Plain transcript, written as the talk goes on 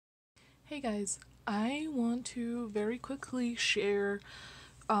Hey guys, I want to very quickly share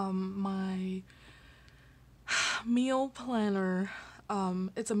my meal planner.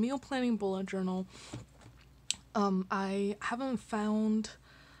 It's a meal planning bullet journal. I haven't found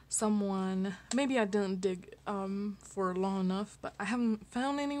someone, maybe I didn't dig for long enough, but I haven't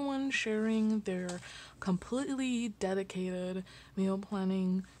found anyone sharing their completely dedicated meal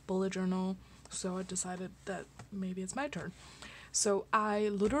planning bullet journal, so I decided that maybe it's my turn. So I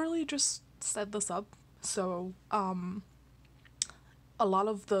literally just set this up. So a lot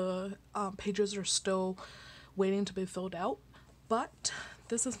of the pages are still waiting to be filled out, but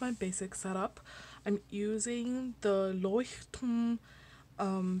this is my basic setup. I'm using the Leuchtturm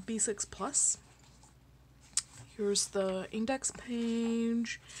B6 Plus. Here's the index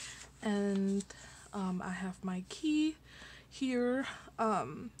page, and I have my key here.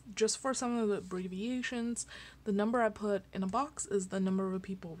 Just for some of the abbreviations, the number I put in a box is the number of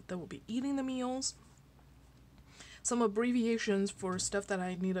people that will be eating the meals. Some abbreviations for stuff that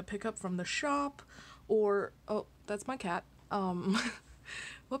I need to pick up from the shop, or oh, that's my cat.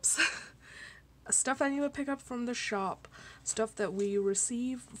 Whoops. Stuff I need to pick up from the shop, stuff that we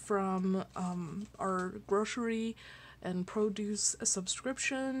receive from our grocery and produce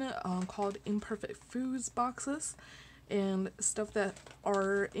subscription called Imperfect Foods boxes, and stuff that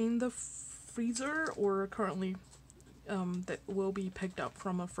are in the freezer or currently that will be picked up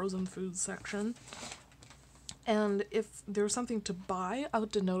from a frozen foods section. And if there's something to buy, I'll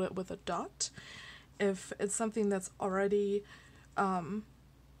denote it with a dot. If it's something that's already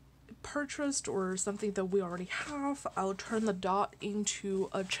purchased or something that we already have, I'll turn the dot into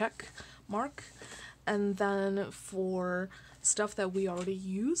a check mark. And then for stuff that we already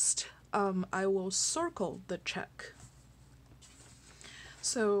used, I will circle the check.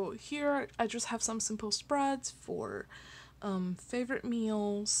 So here I just have some simple spreads for favorite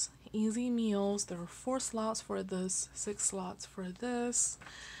meals, easy meals. There are 4 slots for this, 6 slots for this,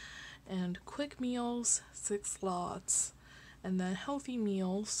 and quick meals, 6 slots, and then healthy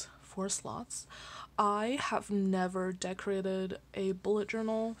meals, 4 slots. I have never decorated a bullet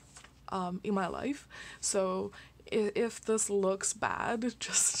journal in my life, so if this looks bad,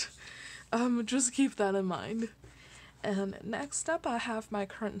 just keep that in mind. And next up, I have my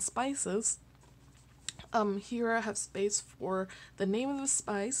current spices. Here I have space for the name of the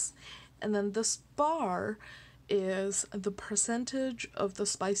spice, and then this bar is the percentage of the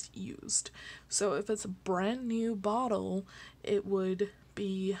spice used. So if it's a brand new bottle, it would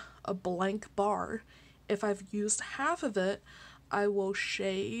be a blank bar. If I've used half of it, I will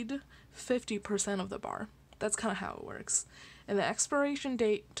shade 50% of the bar. That's kind of how it works. And the expiration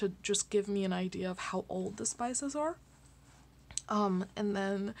date to just give me an idea of how old the spices are. And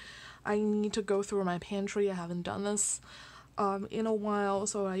then I need to go through my pantry. I haven't done this in a while,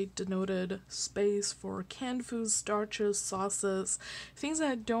 so I denoted space for canned foods, starches, sauces, things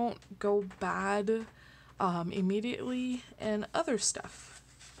that don't go bad immediately, and other stuff.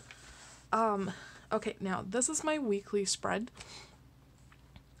 Okay, now this is my weekly spread.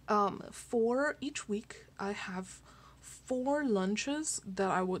 For each week, I have 4 lunches that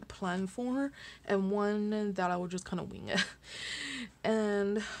I would plan for, and 1 that I would just kind of wing it.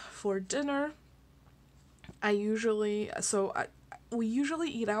 And for dinner, we usually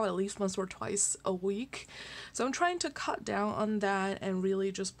eat out at least once or twice a week. So I'm trying to cut down on that and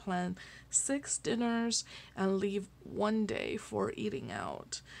really just plan 6 dinners and leave 1 day for eating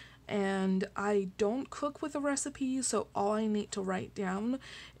out. And I don't cook with a recipe, so all I need to write down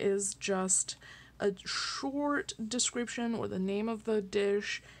is just a short description or the name of the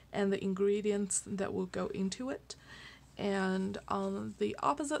dish and the ingredients that will go into it. And on the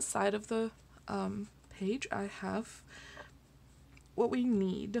opposite side of the page, I have what we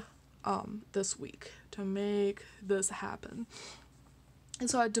need this week to make this happen. And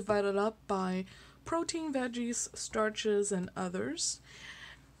so I divided up by protein, veggies, starches, and others.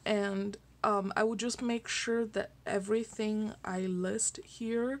 And I would just make sure that everything I list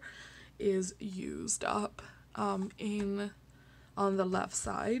here is used up on the left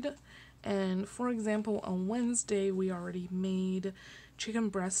side. And for example, on Wednesday we already made chicken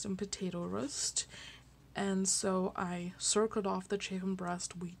breast and potato roast, and so I circled off the chicken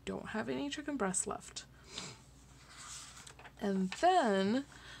breast. We don't have any chicken breast left. And then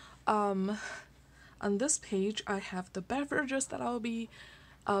on this page I have the beverages that I'll be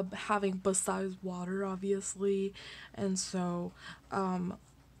having besides water, obviously. And so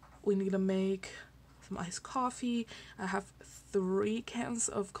we need to make some iced coffee. I have 3 cans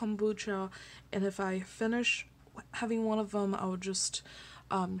of kombucha, and if I finish having one of them, I'll just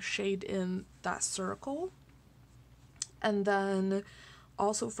shade in that circle. And then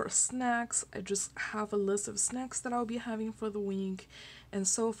Also for snacks, I just have a list of snacks that I'll be having for the week, and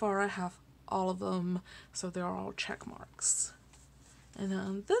so far I have all of them, so they're all check marks. And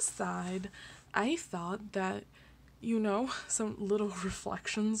on this side, I thought that, you know, some little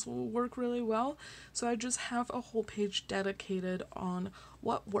reflections will work really well. So I just have a whole page dedicated on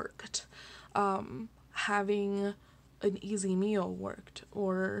what worked. Having an easy meal worked,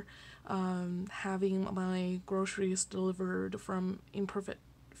 or having my groceries delivered from Imperfect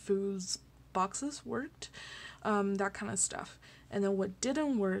Foods boxes worked, that kind of stuff. And then what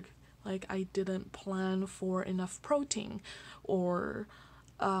didn't work, like I didn't plan for enough protein, or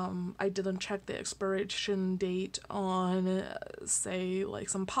I didn't check the expiration date on, say, like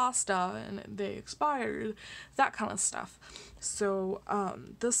some pasta and they expired, that kind of stuff. So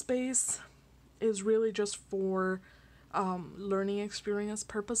this space is really just for learning experience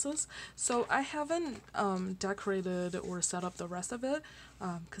purposes. So I haven't decorated or set up the rest of it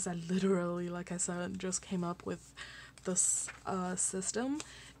because I literally, like I said, just came up with this system,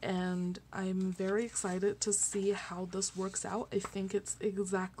 and I'm very excited to see how this works out. I think it's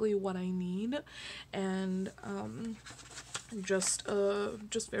exactly what I need. And just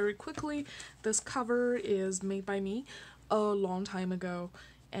very quickly, this cover is made by me a long time ago,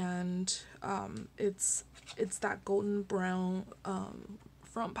 and it's that golden brown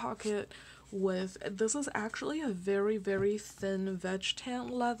front pocket with, this is actually a very, very thin veg tan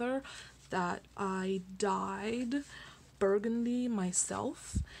leather that I dyed burgundy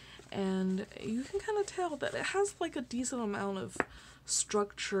myself, and you can kind of tell that it has like a decent amount of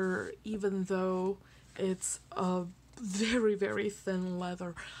structure even though it's a very, very thin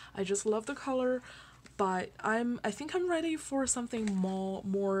leather. I just love the color, but I think I'm ready for something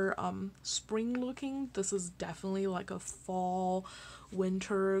more spring looking. This is definitely like a fall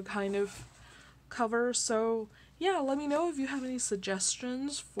winter kind of cover. So yeah, let me know if you have any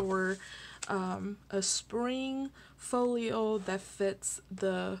suggestions for a spring folio that fits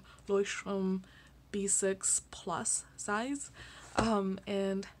the Leuchtturm B6 Plus size.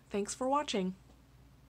 And thanks for watching.